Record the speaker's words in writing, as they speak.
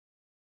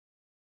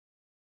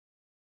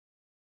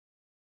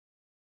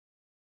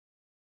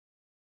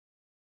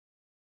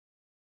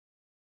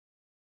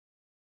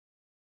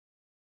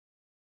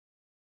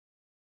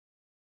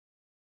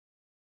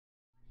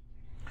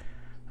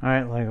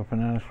Alright, Lego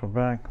Fanatics, we're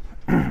back.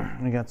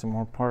 We got some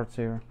more parts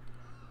here.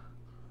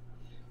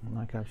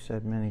 Like I've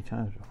said many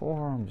times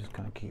before, I'm just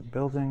going to keep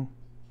building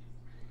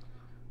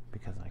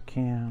because I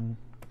can.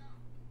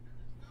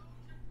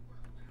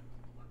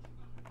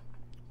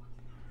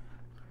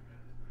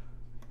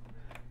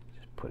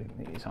 Just putting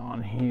these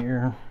on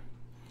here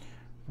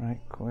right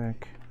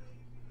quick.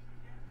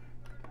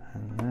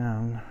 And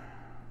then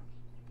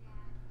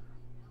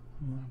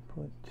I'm going to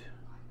put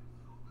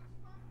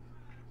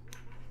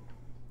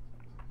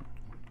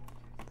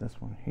this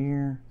one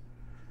here,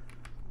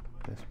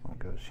 this one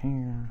goes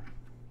here,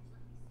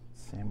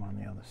 same on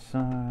the other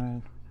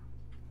side,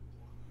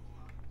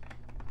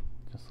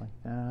 just like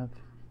that.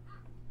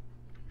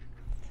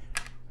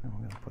 And we're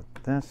going to put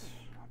this,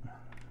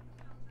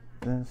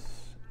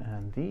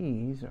 and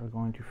these are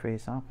going to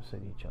face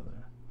opposite each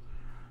other.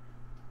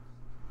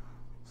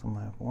 So I'm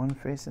going to have one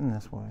facing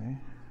this way,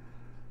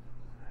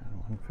 and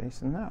one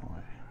facing that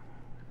way.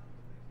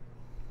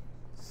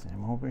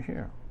 Same over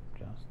here,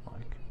 just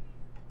like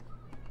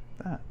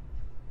that.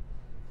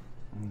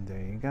 And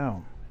there you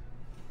go.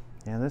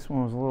 Yeah, this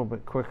one was a little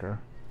bit quicker,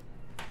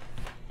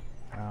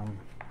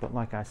 but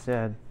like I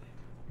said,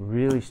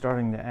 really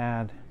starting to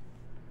add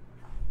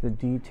the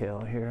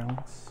detail here.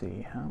 Let's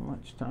see, how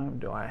much time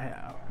do I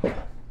have?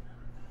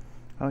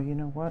 Oh, you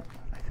know what,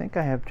 I think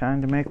I have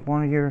time to make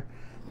one of your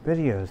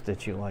videos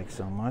that you like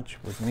so much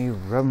with me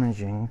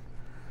rummaging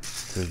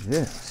through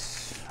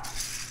this,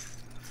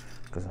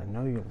 because I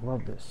know you'll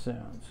love this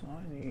sound. So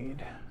I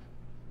need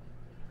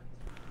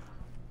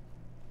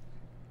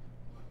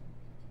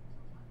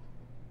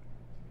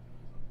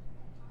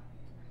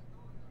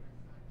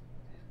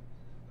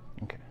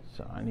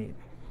So I need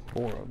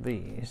 4 of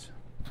these.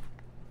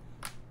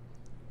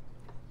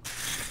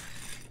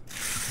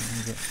 Let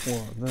me get 4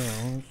 of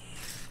those.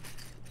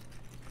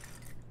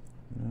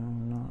 No,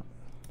 not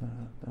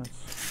that. That's.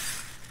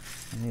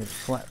 I need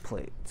flat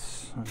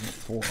plates. I need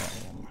 4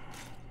 of them.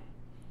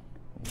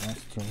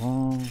 That's too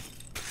long.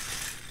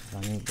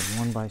 I need the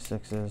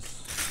 1x6s.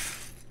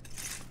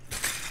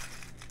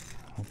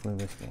 Hopefully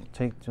this won't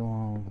take too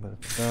long, but if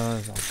it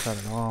does, I'll cut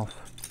it off.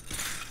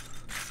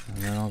 And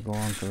then I'll go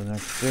on to the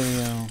next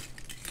video.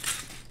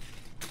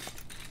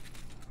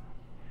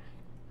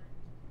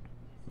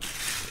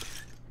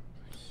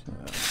 So,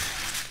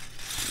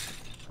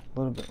 a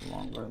little bit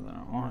longer than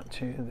I want it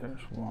to.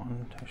 There's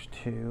 1, there's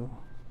 2,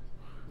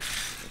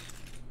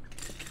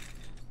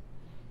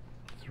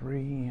 3.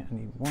 I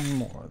need 1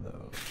 more of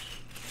those.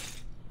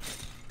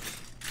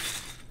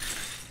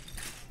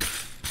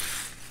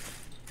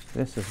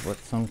 This is what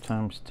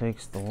sometimes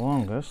takes the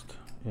longest,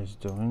 is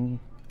doing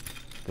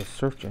the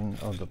searching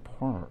of the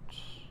parts.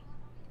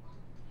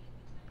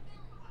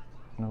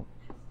 Nope.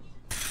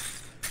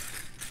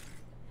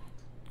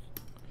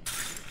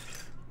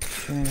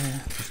 Okay,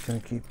 just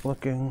gonna keep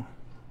looking.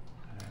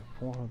 I have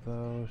 4 of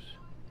those.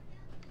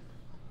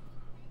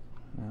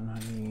 And I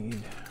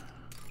need,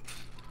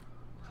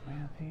 how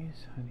many of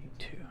these? I need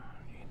 2.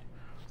 I need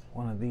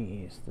 1 of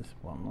these. This is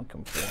what I'm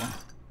looking for.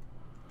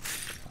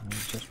 I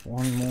need just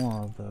 1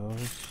 more of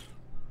those.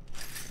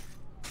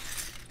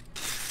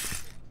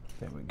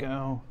 There we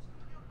go.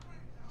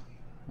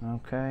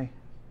 Okay.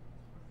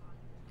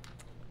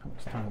 How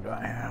much time do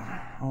I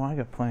have? Oh, I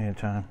got plenty of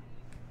time.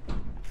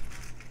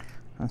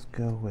 Let's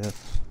go with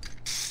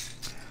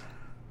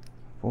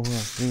 4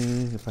 of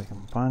these, if I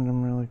can find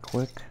them really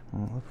quick.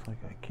 And it looks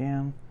like I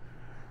can.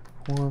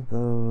 4 of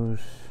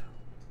those.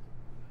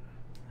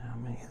 How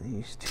many of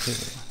these? 2.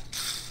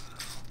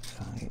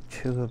 So I need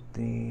 2 of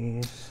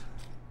these.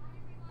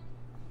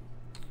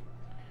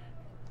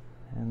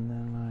 And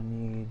then I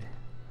need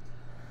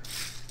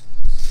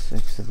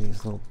 6 of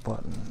these little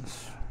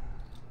buttons.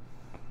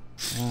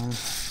 1,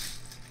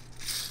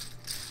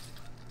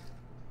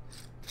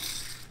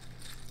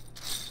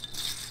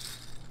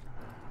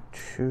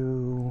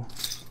 2,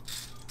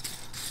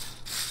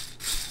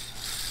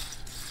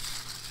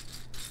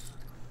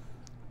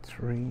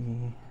 3.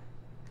 Need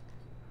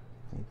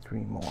 3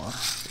 more.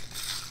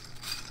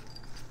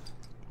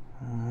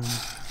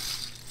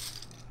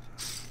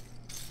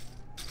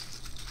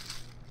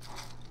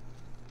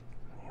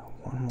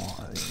 1 more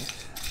of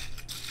these.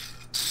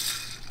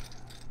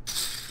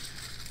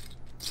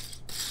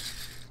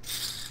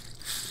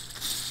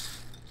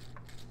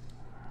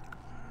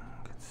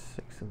 Get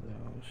 6 of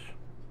those.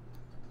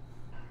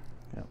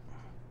 Yep.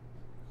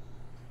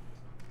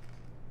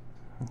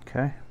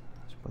 Okay,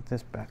 let's put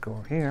this back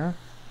over here.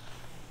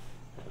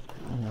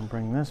 I'm going to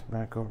bring this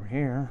back over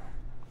here.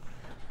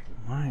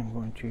 I'm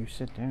going to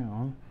sit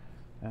down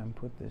and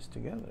put this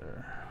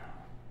together.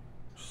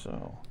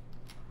 So,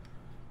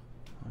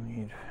 I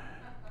need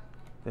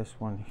this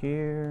one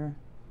here,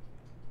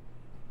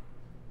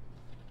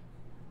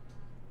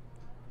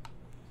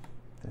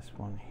 this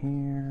one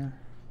here,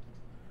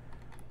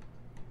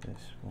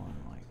 this one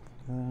like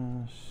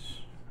this.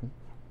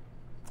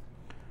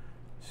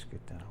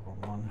 Scoot that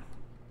over 1.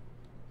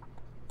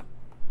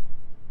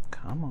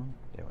 Come on,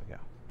 there we go.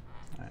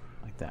 All right,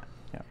 like that.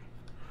 Yep.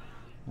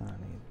 And I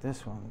need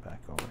this one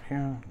back over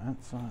here,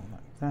 that side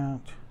like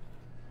that.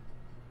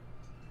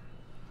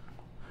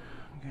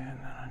 Okay, and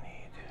then I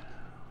need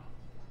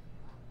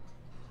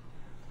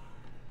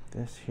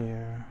this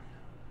here,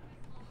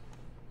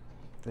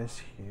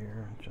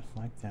 just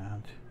like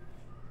that.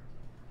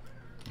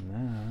 And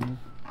then,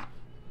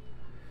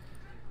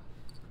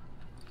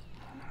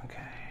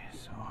 okay,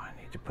 so I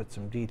need to put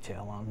some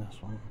detail on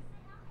this one.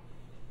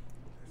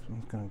 This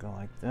one's going to go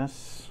like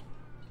this.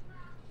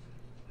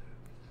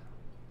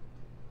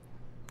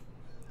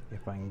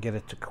 If I can get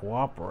it to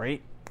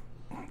cooperate.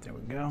 There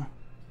we go.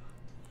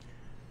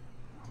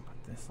 I'll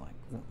put this like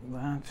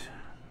that.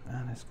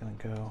 And it's going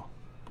to go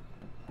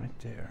right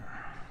there.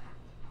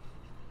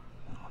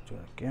 I'll do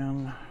it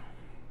again.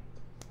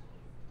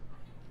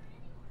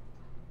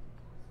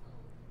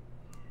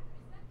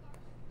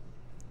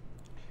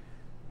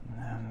 And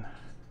then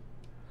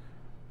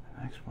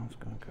the next one's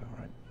going to go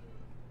right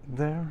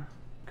there.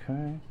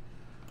 Okay.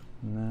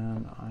 And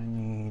then I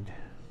need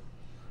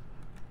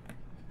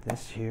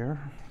this here.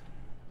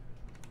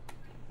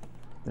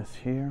 This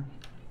here.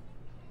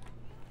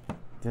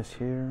 This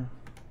here.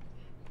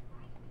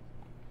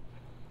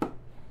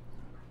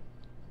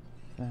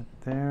 That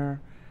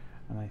there.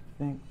 And I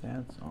think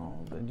that's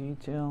all the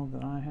detail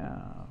that I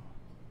have.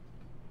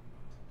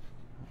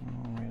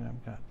 Oh wait,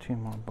 I've got 2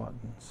 more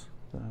buttons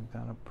that I've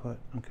got to put.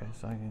 Okay,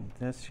 so I need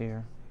this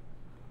here.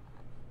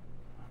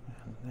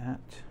 And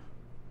that.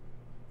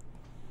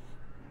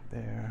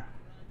 There.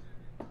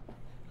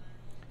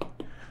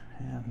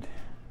 And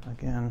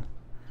again,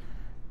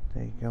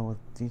 there you go with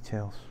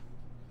details.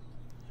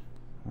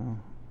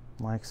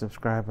 Like,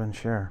 subscribe, and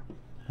share.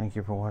 Thank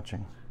you for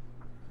watching.